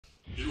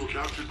You were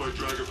captured by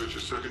Dragovich a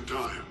second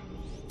time.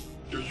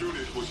 Your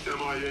unit was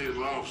MIA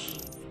in Laos,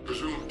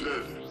 presumed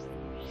dead.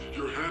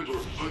 Your handler,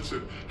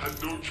 Hudson, had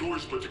no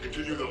choice but to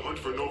continue the hunt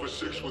for Nova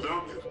 6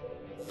 without you.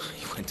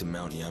 You went to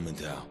Mount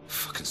Yamantau,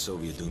 fucking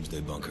Soviet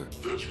doomsday bunker.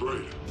 That's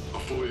right. A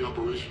fully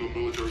operational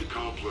military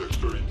complex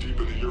buried deep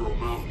in the Ural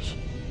Mountains.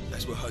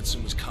 That's where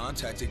Hudson was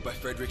contacted by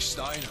Friedrich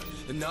Steiner,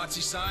 the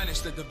Nazi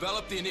scientist that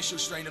developed the initial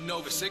strain of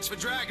Nova 6 for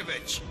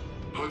Dragovich.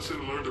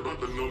 Hudson learned about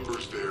the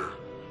numbers there,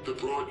 the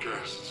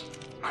broadcasts.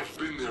 I've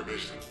been there,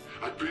 Mason.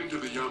 I've been to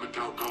the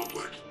Yamantau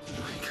complex. Oh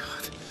my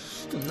God,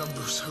 the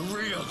numbers are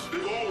real.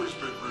 They've always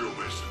been real,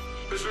 Mason.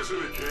 This isn't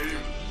a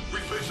game. We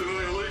face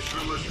annihilation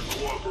unless you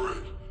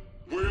cooperate.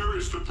 Where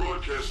is the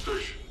broadcast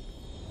station?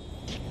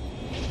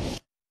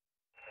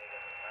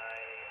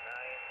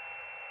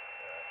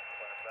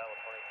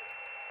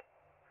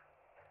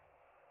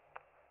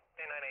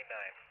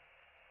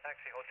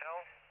 Taxi Hotel,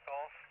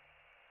 Golf,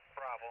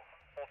 Bravo,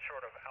 hold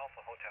short of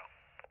Alpha Hotel.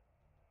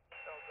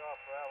 So Golf,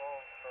 Bravo,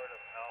 short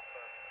of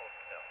Alpha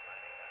Hotel,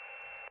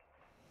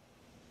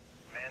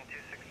 99. Man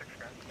 266,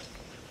 correct?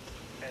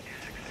 Man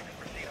 266,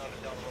 proceed on to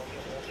Del Romeo,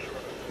 hold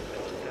short of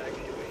Hotel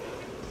Taxiway.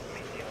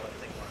 Maintain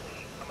listing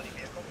launch. How many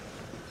vehicles?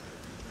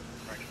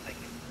 Correct, thank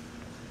you.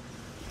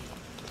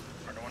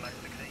 Order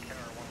 1968,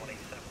 Tower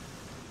 1187.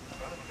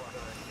 Order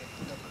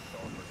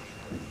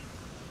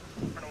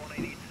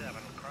 1887,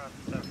 cross,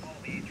 follow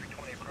the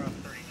A320 across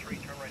 33,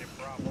 turn right at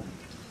Bravo,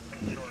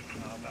 short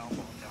of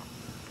Alpha Hotel.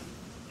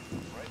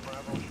 Right,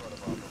 Bravo, short of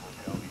Alpha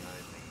Hotel,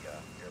 behind the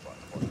Airbus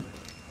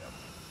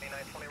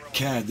 437.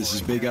 CAD, this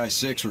is Big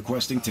I-6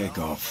 requesting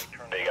takeoff.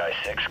 Big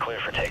I-6, clear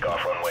for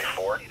takeoff, runway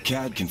 4.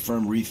 CAD,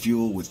 confirm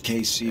refuel with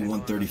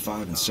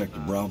KC-135 in Sector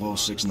Bravo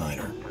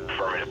 69er.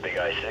 Affirmative, Big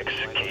I-6,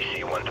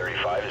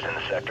 KC-135 is in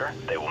the sector.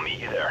 They will meet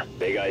you there.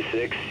 Big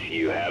I-6,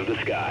 you have the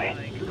sky.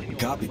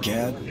 Copy,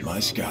 CAD, my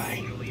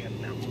sky.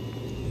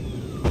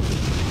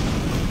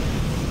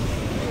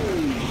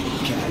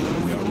 CAD,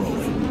 we are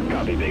rolling.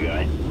 Copy, Big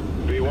I.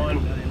 V1,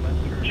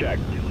 check.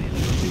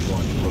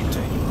 V1,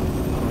 rotate.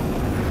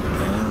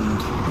 And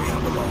we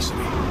have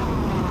velocity.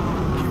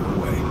 Gear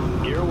away.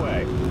 Gear away,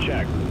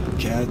 check.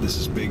 CAD, this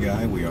is Big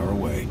I, we are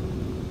away.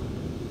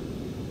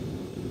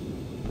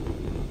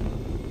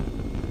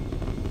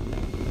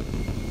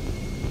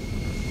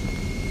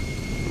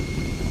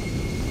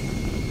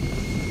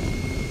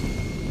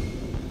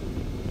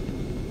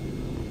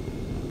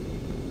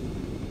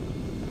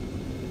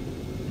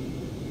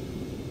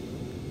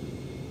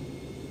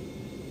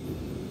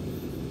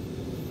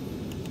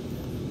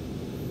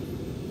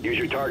 Use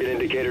your target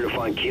indicator to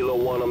find Kilo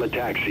 1 on the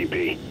TAC,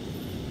 CP.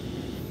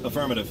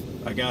 Affirmative.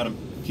 I got him.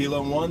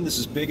 Kilo 1, this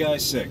is Big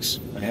I-6.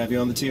 I have you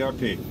on the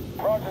TRP.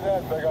 Roger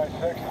that, Big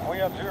I-6. We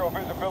have zero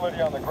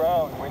visibility on the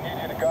ground. We need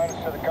you to guide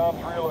us to the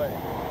comms relay.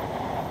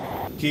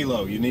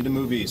 Kilo, you need to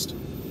move east.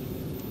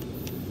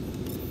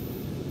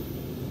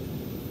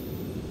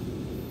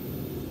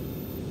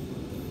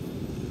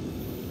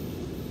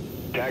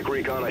 TAC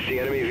recon, I see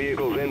enemy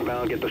vehicles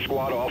inbound. Get the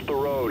squad off the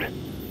road.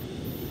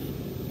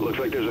 Looks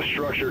like there's a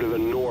structure to the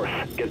north.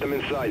 Get them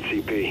inside,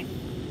 CP.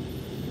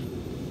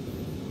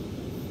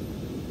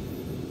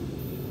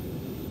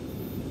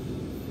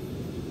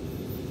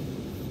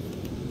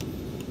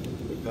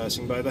 They're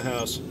passing by the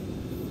house.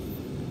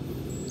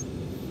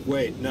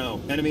 Wait,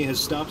 no. Enemy has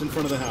stopped in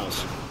front of the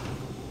house.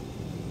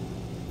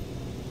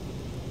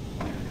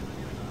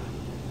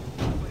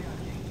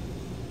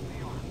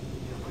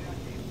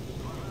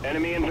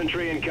 Enemy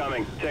infantry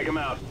incoming. Take them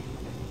out.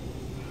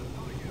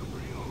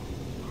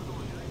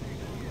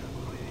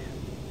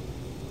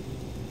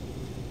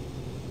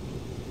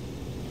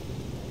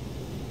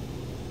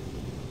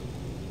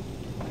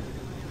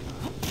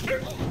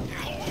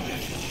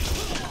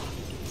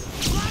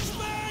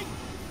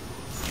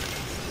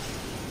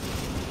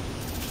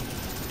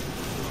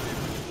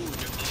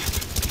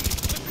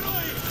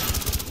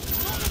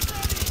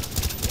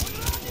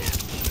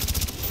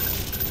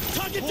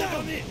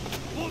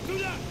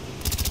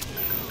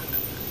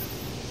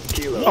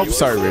 Oh,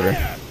 sorry,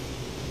 Rover.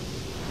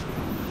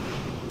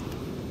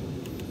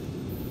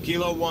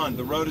 Kilo 1,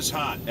 the road is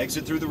hot.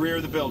 Exit through the rear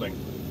of the building.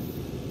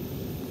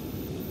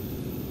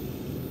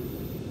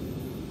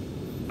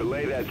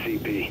 Belay that,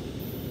 CP.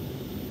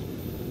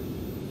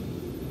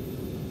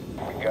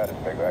 We got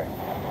it, Big I.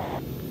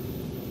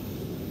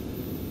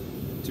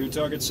 2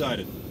 targets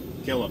sighted.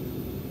 Kill him.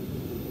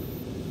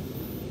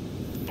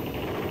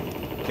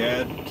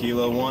 CAD,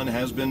 Kilo 1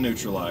 has been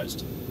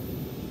neutralized.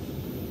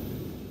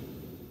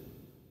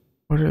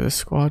 Order the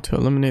squad to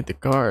eliminate the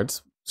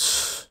guards.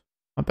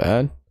 Not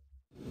bad.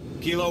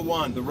 Kilo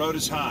 1, the road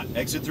is hot.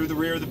 Exit through the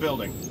rear of the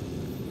building.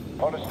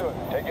 Understood.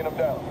 Taking them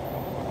down.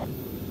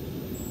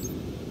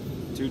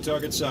 2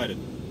 targets sighted.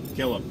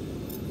 Kill him.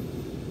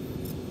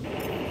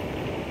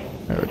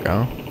 There we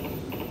go.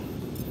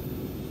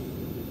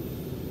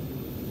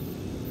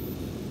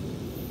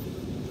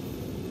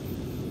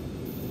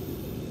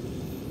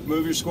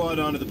 Move your squad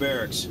onto the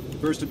barracks.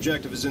 First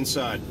objective is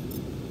inside.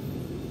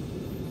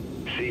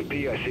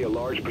 CP, I see a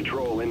large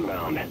patrol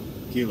inbound.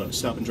 Kilo,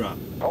 stop and drop.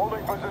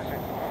 Holding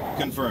position.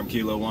 confirm,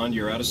 Kilo 1.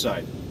 You're out of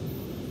sight.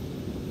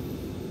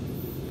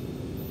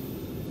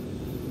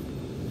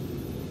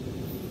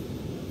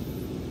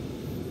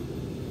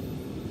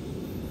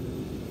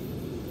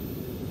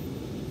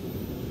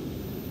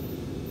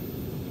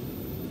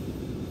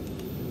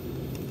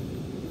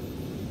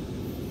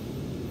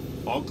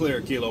 All clear,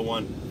 Kilo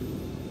 1.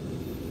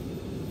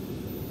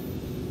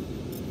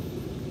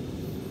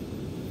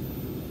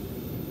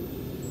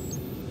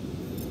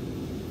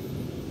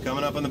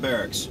 Coming up on the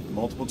barracks.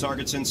 Multiple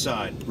targets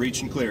inside.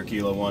 Reach and clear,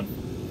 Kilo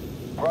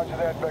 1. Roger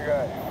that, big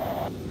eye.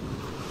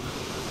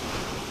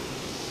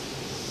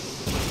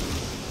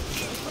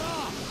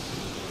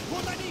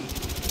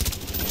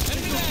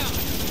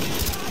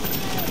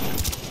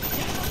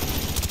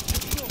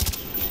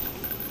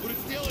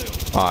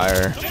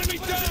 Fire.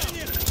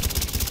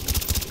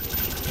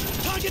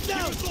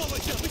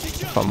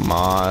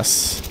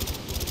 Famas.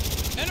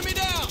 Enemy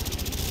down!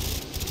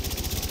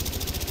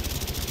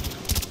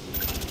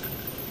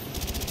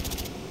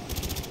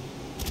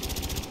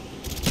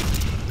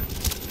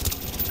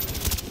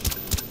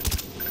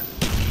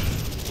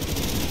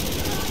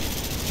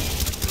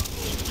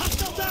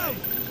 Hostile down!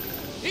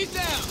 He's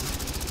down!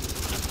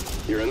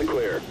 You're in the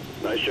clear.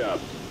 Nice job.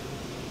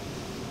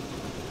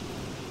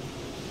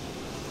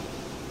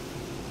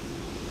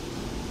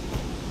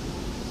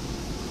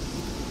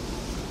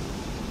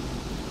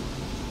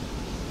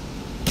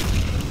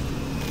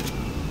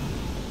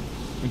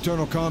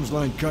 Internal comms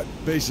line cut.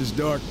 Base is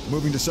dark.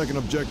 Moving to second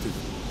objective.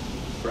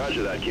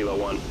 Roger that, Kilo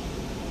 1.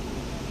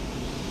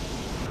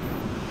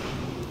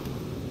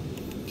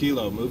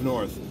 Kilo, move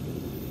north.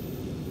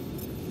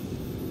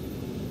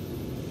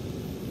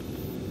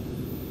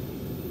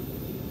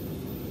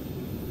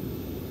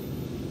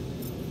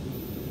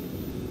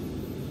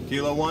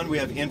 Kilo 1, we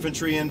have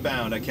infantry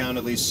inbound. I count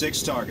at least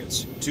 6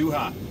 targets. Too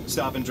hot.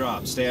 Stop and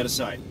drop. Stay out of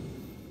sight.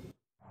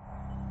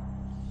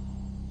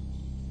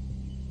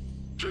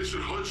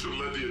 Jason Hudson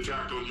led the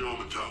attack on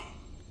Yamato.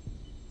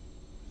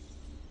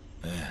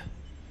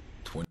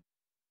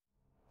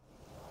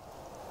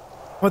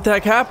 What the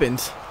heck happened?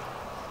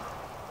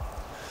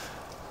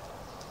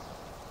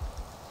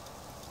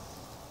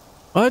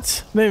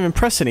 What? I didn't even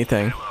press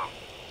anything.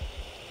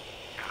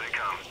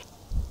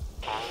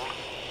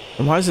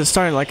 And why is it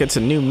starting like it's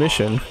a new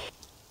mission?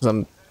 'Cause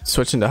I'm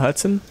switching to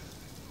Hudson?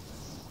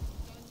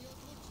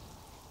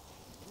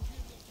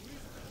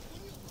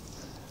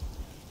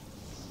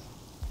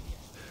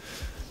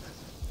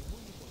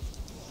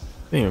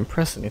 Didn't even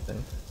press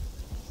anything.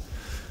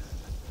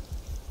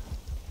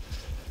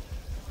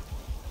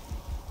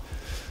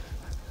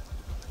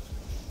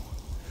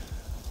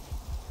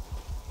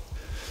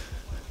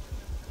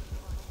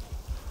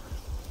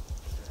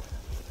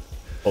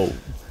 Oh.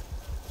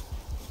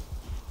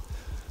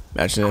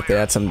 Imagine if they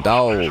had some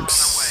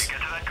dogs. Get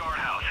to that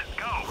guardhouse.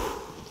 Go!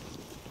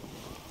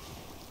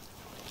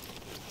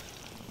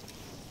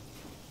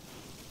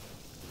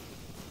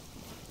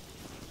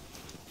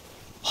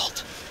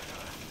 Halt.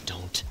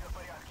 Don't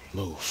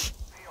move.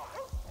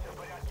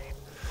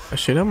 I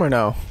shoot him or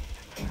no?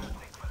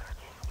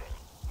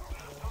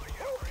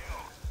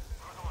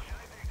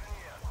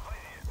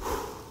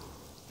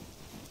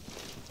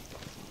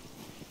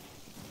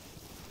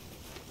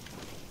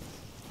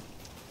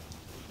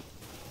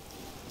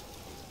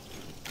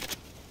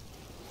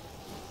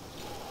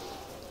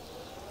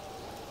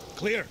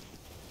 Clear.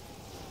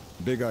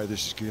 Big Eye,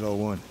 this is Kilo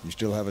 1. You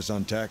still have us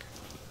on tack?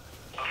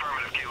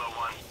 Affirmative, Kilo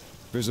 1.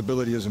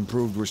 Visibility has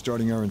improved. We're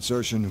starting our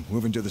insertion and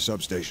moving to the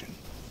substation.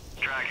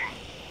 Tracking.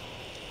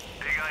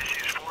 Big Eye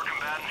sees 4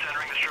 combatants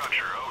entering the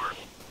structure. Over.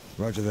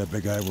 Roger that,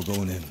 Big Eye. We're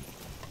going in.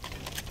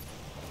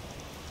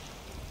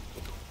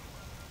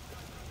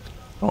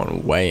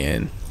 Going way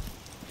in.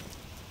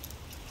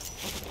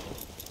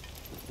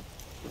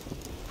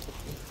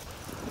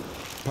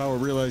 Power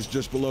realized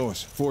just below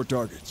us. 4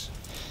 targets.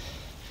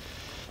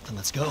 Then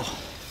let's go.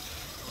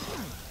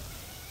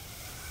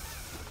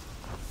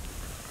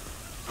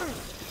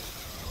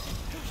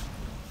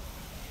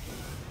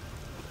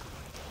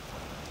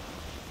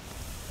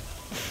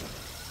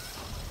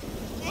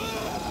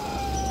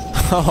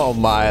 Oh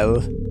my.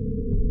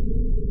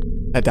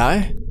 I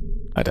die?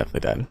 I definitely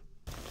died.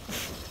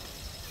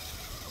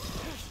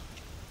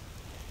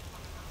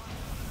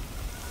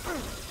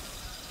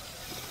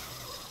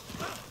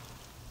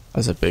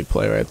 That's a big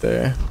play right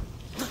there.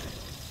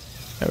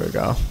 There we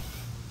go.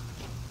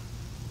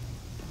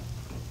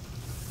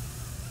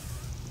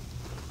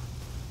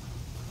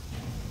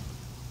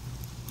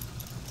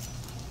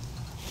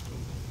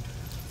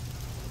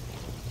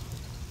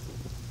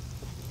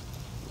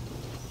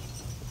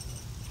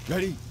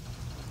 Ready?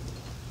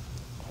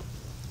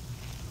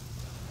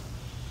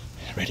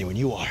 Ready when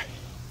you are.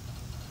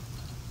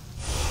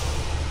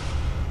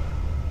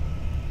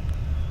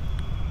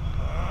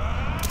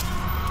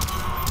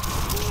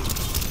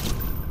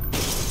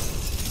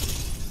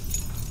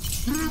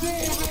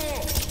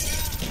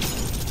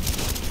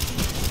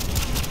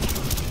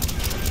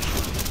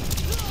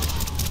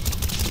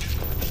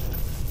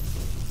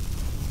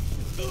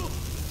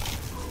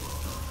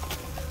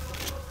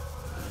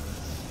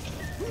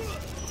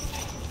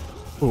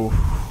 Ooh.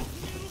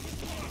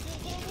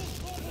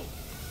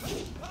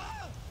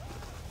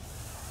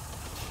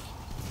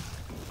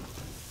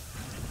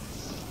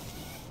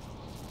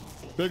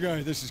 Big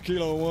Eye, this is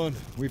Kilo 1.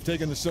 We've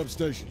taken the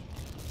substation.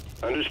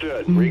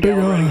 Understood.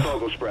 Recalibrating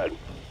focal spread.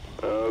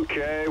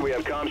 Okay, we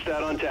have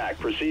Comstat on tack.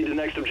 Proceed to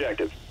next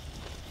objective.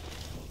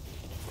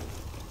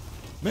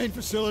 Main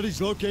facility's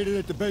located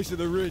at the base of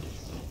the ridge.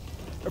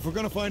 If we're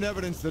gonna find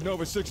evidence that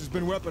Nova 6 has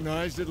been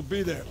weaponized, it'll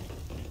be there.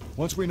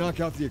 Once we knock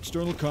out the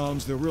external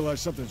comms, they'll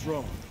realize something's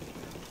wrong.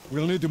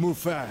 We'll need to move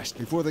fast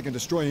before they can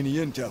destroy any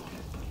intel.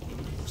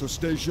 So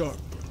stay sharp.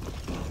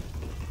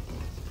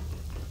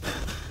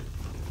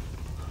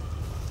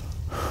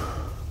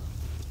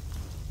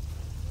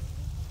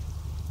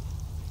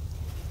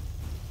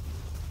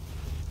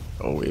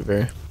 Oh,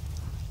 Weaver.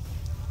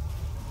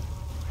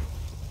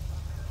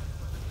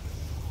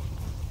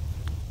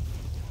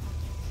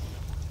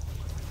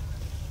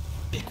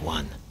 Big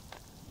one.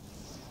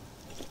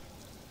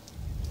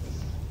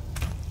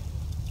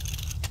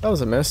 That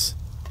was a miss.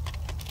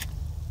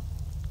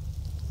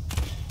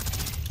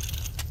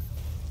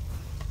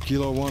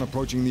 Kilo 1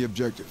 approaching the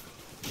objective.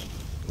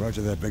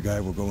 Roger that, Big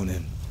Eye. We're going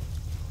in.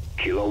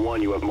 Kilo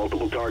 1, you have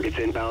multiple targets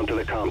inbound to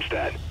the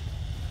Comstat.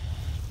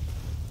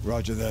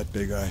 Roger that,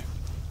 Big Eye.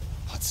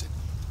 Hudson,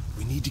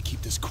 we need to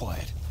keep this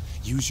quiet.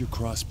 Use your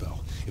crossbow.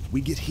 If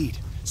we get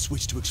heat,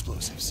 switch to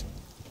explosives.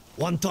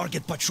 One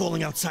target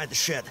patrolling outside the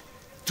shed.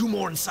 2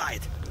 more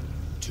inside.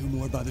 2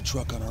 more by the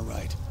truck on our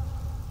right.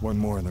 1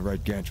 more in the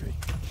right gantry.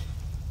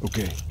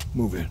 Okay,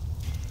 move in.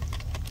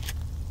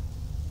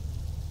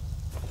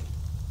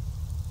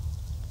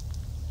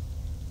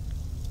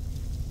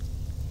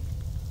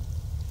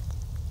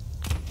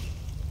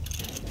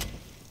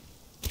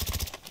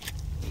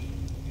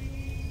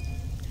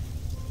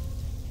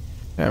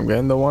 Yeah, I'm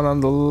getting the one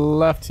on the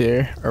left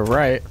here, or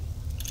right.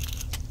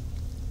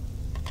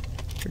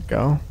 There we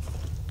go.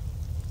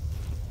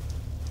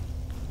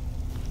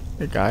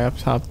 The guy up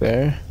top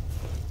there.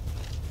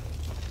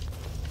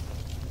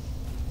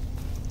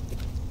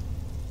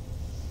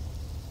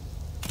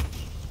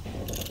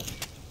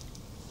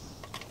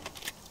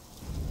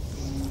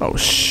 Oh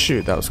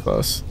shoot, that was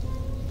close.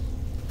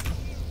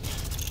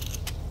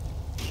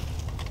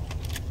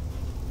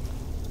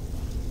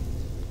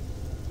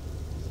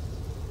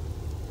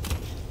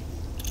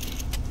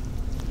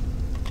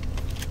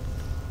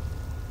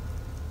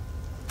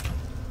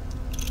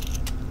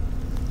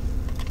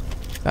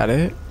 That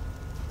it?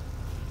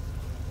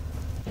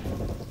 I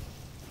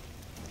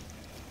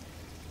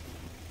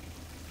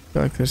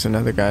feel like there's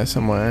another guy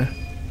somewhere.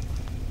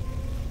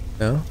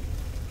 No?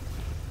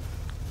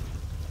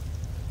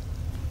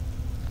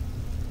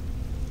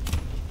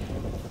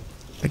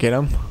 I get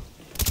him.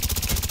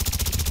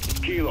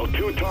 Kilo,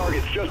 2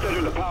 targets just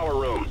entered the power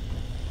room.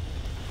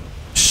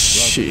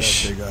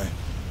 Sheesh. Big Eye.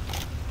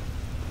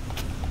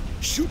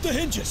 Shoot the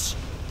hinges!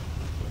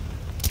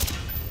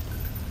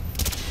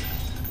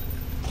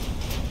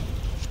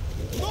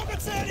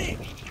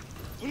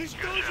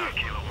 Good job,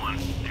 Kilo 1.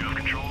 You have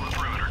control of the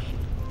perimeter.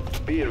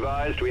 Be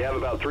advised, we have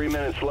about 3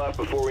 minutes left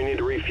before we need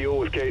to refuel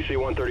with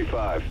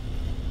KC-135.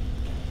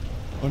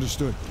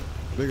 Understood.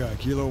 Big Eye,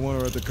 Kilo 1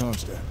 are at the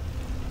Comstat.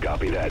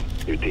 Copy that.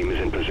 Your team is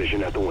in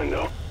position at the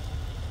window.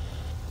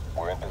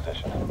 We're in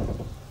position.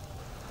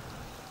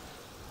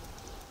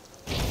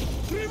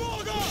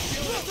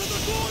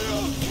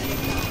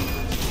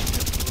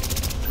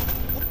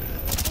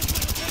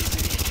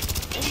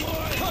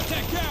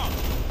 Contact down!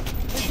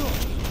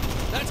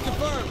 That's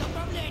confirmed.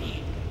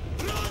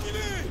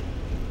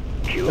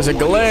 Kilo There's a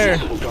 1, glare.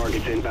 multiple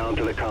targets inbound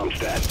to the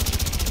Comstat.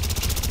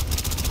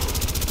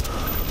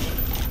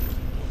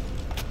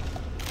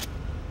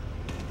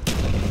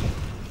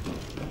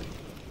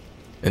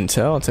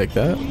 Intel, I'll take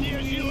that.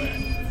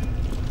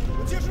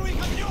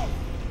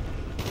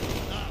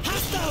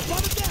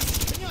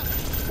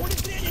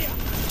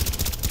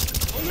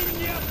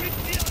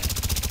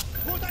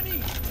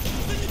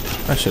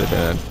 I should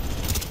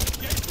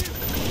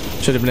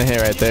have been a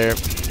hit right there.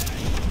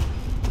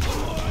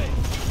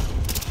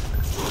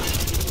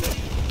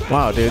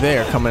 Wow, dude, they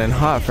are coming in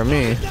hot for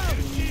me.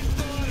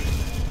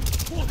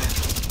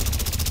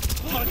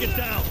 Target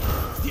down.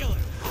 Steal it.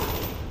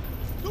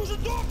 There's a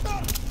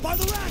doctor by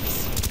the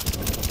racks.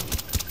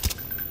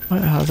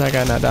 What? How's that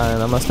guy not dying?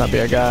 That must not be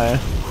a guy.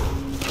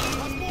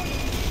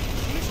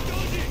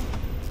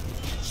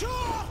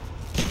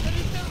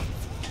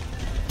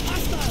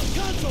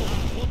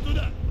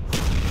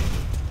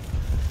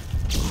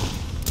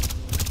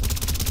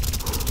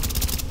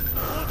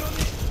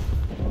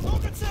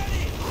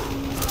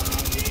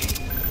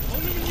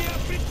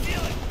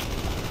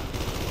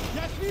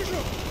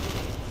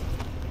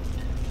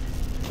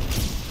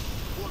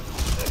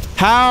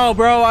 How,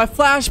 bro? I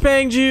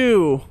flashbanged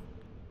you.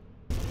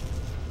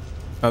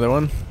 Another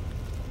one.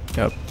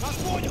 Yep.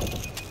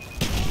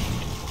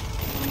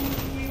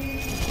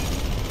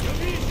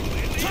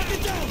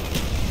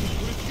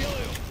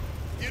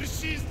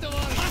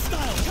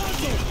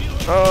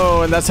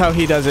 Oh, and that's how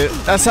he does it.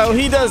 That's how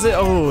he does it.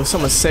 Oh,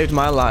 someone saved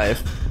my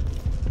life.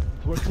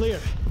 We're clear.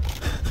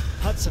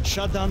 Hudson,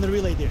 shut down the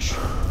relay dish.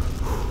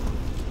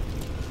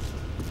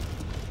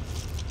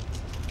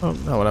 Oh,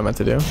 not what I meant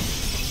to do.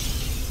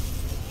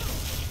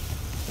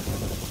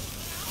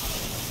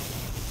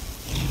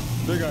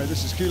 Big Eye,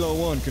 this is Kilo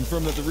 1.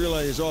 Confirm that the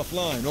relay is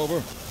offline. Over.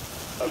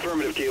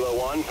 Affirmative, Kilo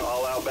 1.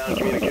 All outbound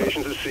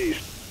communications has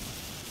ceased.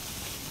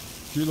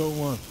 Kilo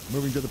 1,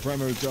 moving to the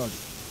primary target.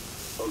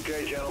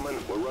 Okay, gentlemen,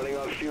 we're running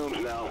on fumes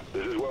now.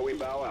 This is where we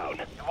bow out.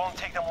 It won't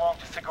take them long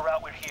to figure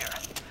out we're here.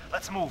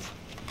 Let's move.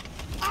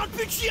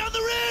 RPG on the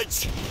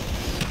ridge!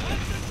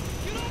 Hudson,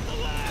 get off the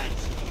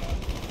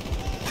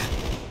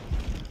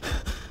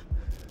ledge!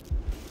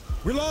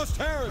 We lost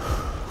Harris!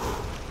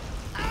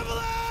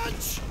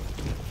 Avalanche!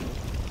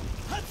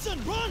 Hudson,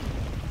 run!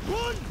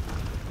 Run!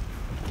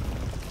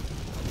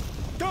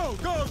 Go,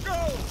 go,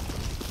 go!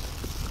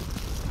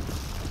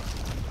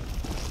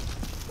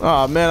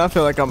 Oh man, I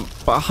feel like I'm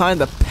behind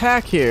the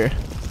pack here.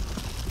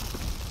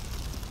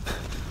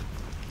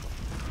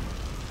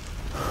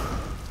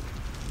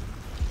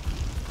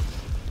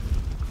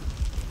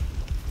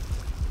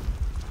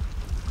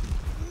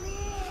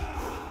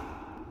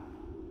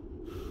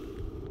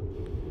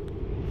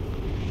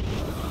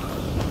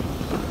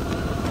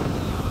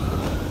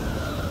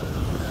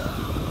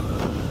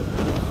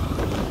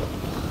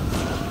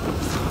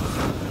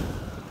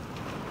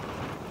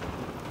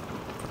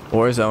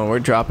 Warzone, we're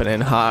dropping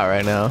in hot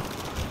right now.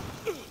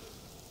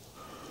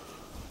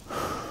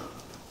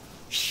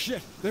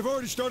 Shit, they've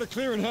already started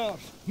clearing house.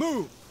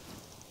 Move!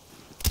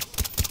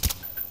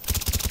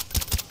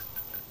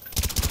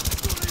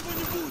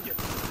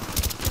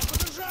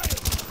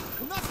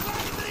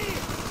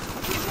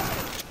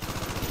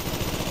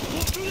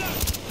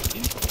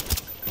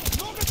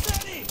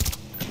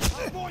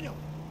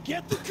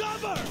 Get to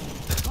cover!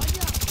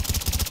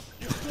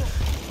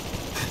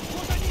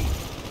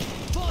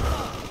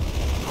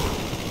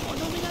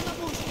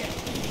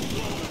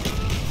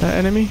 That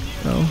enemy?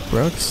 Oh,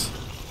 Brooks.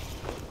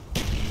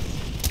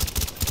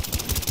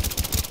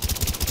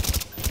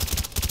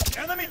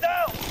 Enemy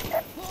down!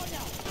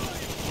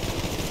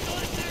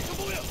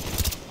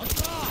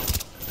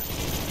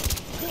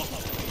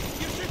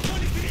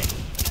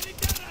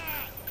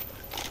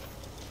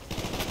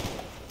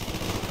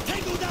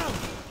 Tango down!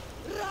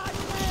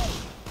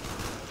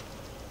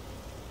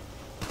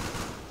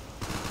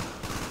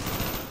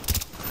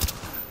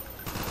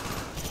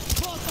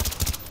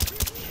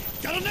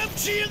 Got an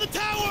MG in the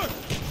tower!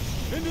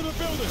 Into the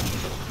building!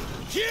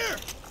 Here!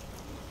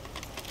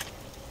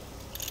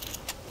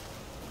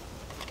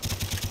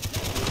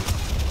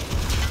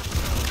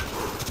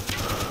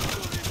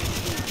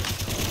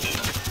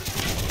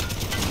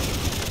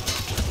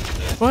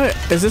 What?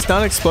 Is this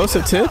not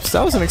explosive tips?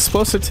 That was an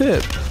explosive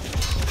tip.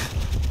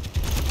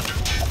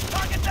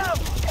 Target down!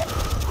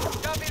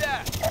 Copy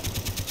that.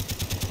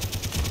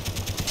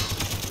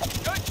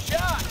 Good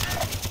shot.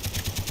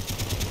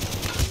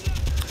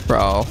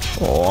 Bro,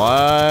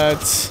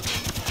 what?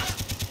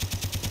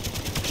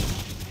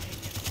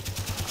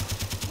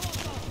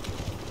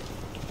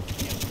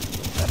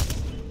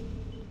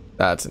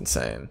 That's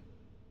insane.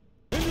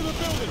 Into the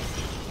building!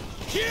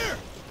 Here!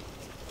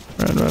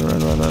 Run, run, run,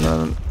 run, run,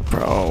 run.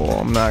 Bro,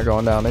 I'm not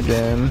going down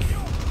again.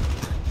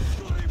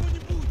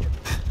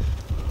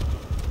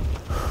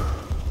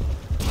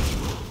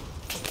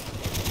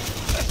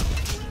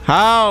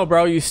 How,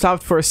 bro? You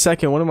stopped for a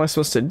second. What am I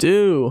supposed to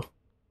do?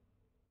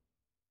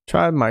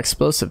 Try my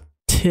explosive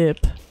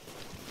tip.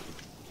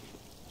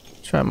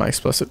 Try my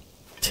explosive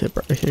tip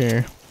right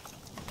here.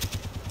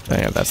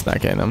 Dang it, that's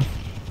not getting him.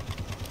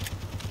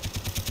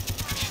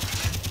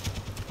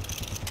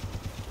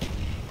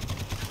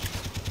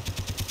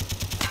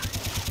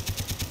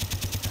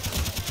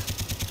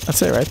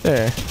 That's it right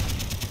there.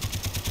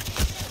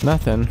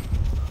 Nothing.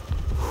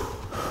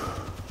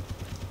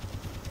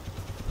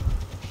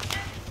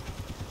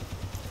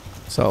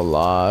 So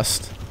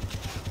lost.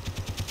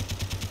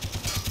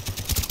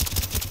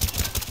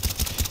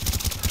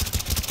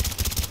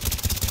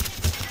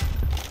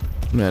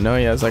 I mean, I know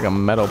he has like a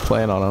metal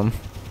plate on him.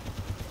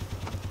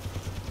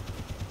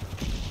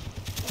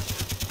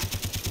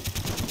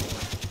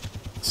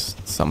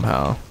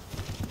 Somehow.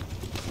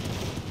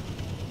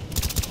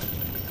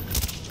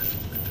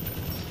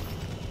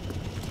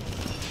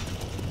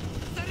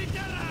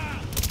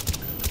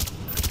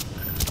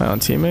 My own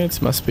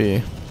teammates must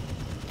be.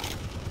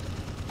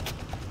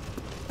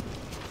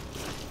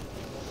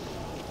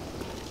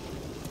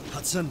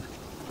 Hudson,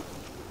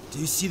 do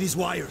you see these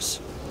wires?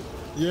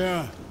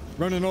 Yeah,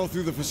 running all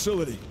through the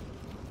facility.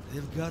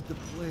 They've got the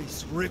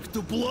place rigged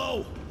to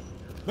blow.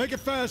 Make it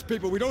fast,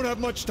 people. We don't have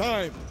much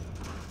time.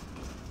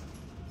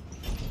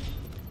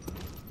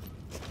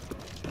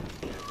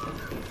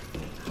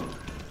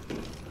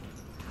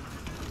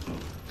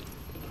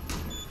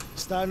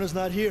 Steiner's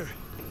not here.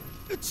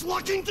 It's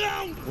locking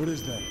down! What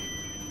is that?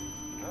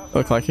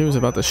 Looked like he was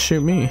about to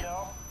shoot me.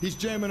 He's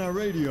jamming our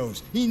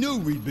radios. He knew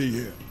we'd be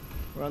here.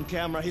 We're on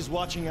camera. He's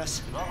watching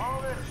us. The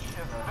Rover is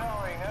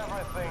telling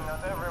everything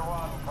and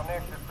everyone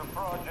connected to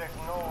Project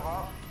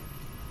Nova.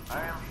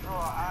 I am sure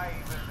I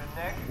will be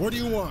next. What do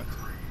you want?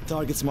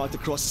 targets marked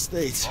across the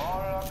states.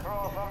 All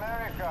across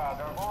America,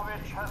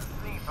 Dragovich has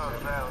sleeper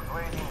cells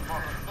waiting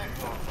for the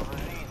signal to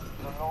release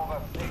the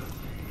Nova 6.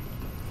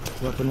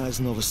 Weaponized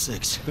Nova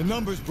 6. The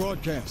numbers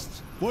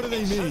broadcasts. What do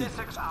they In mean?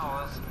 36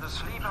 hours, the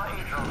sleeper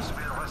agents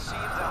will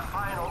receive their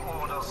final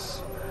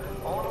orders.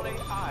 Only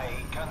I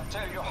can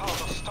tell you how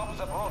to stop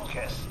the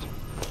broadcast.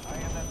 I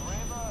am at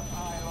River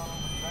Island,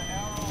 the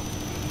Arrow.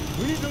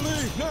 We need to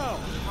leave now!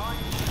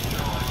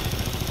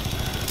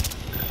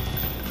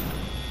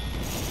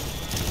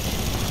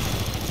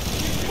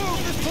 Move!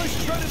 This place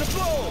is ready to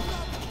blow!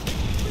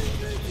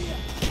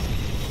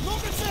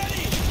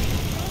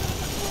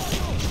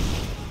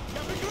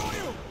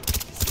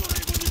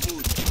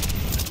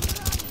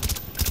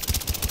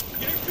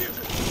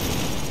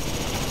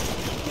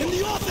 In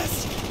the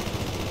office!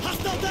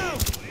 Hostile down!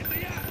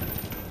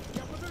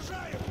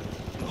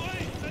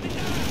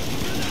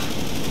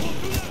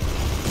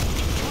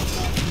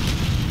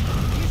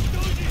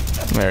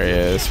 There he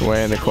is,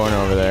 way in the corner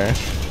over there.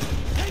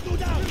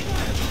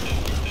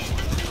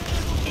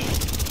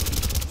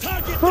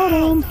 Hold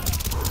on.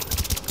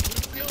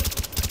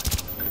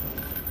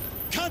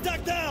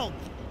 Contact down!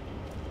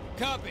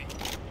 Copy.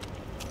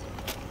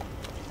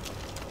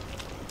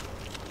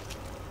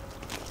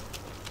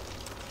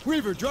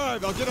 Weaver,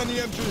 drive. I'll get on the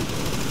MG.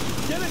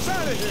 Get us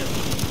out of here.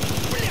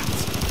 Brilliant!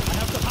 I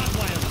have the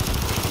hotwire.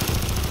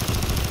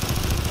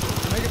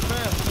 Make it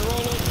fast. They're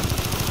all open.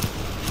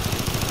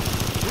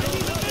 I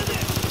need a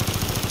minute!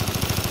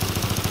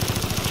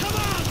 Come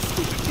on,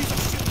 stupid piece of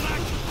shit,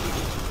 Black!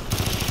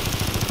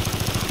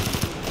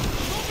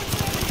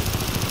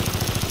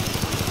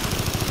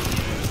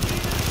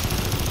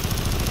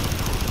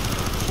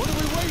 What are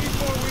we waiting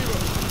for,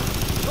 Weaver?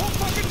 No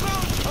fucking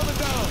rounds coming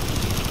down.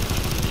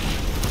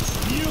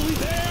 Nearly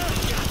there!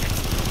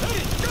 Hey,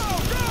 go,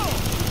 go!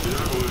 The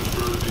avalanche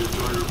burned the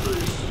entire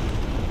base,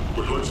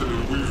 but Hudson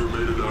and Weaver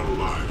made it out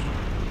alive.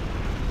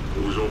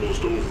 It was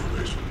almost over,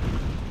 Mason.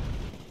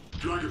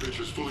 Dragovich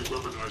is fully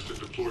weaponized and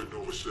deployed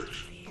Nova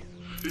 6.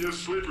 He has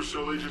sleeper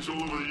cell agents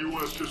all over the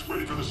U.S. just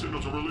waiting for the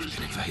signal to release.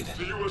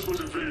 The U.S.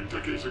 was invaded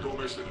decades ago,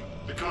 Mason.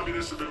 The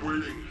communists have been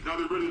waiting. Now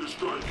they're ready to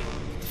strike.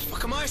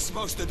 What am I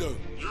supposed to do?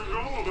 You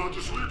know about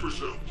the sleeper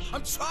cells.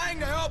 I'm trying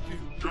to help you.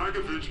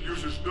 Dragovich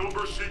uses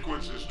number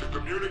sequences to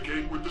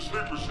communicate with the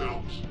sleeper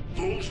cells.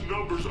 Those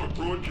numbers are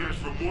broadcast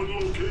from one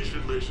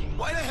location, Mason.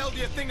 Why the hell do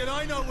you think that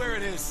I know where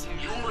it is?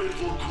 You're in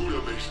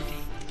Vorkuta, Mason.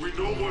 We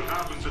know what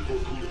happens in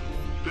Vorkuta.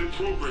 They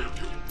programmed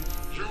you.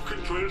 You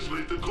can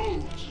translate the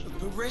codes.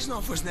 But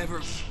Reznov was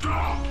never...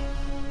 Stop!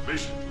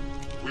 Mason,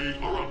 we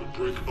are on the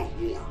brink of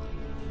war.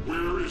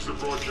 Where is the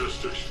broadcast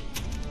station?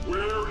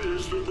 Where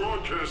is the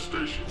broadcast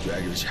station?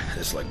 Dragovich had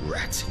us like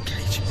rats in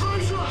cages.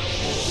 Mason! We're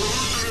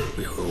losing him!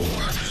 We were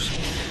worthless.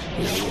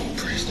 We were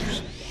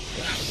prisoners.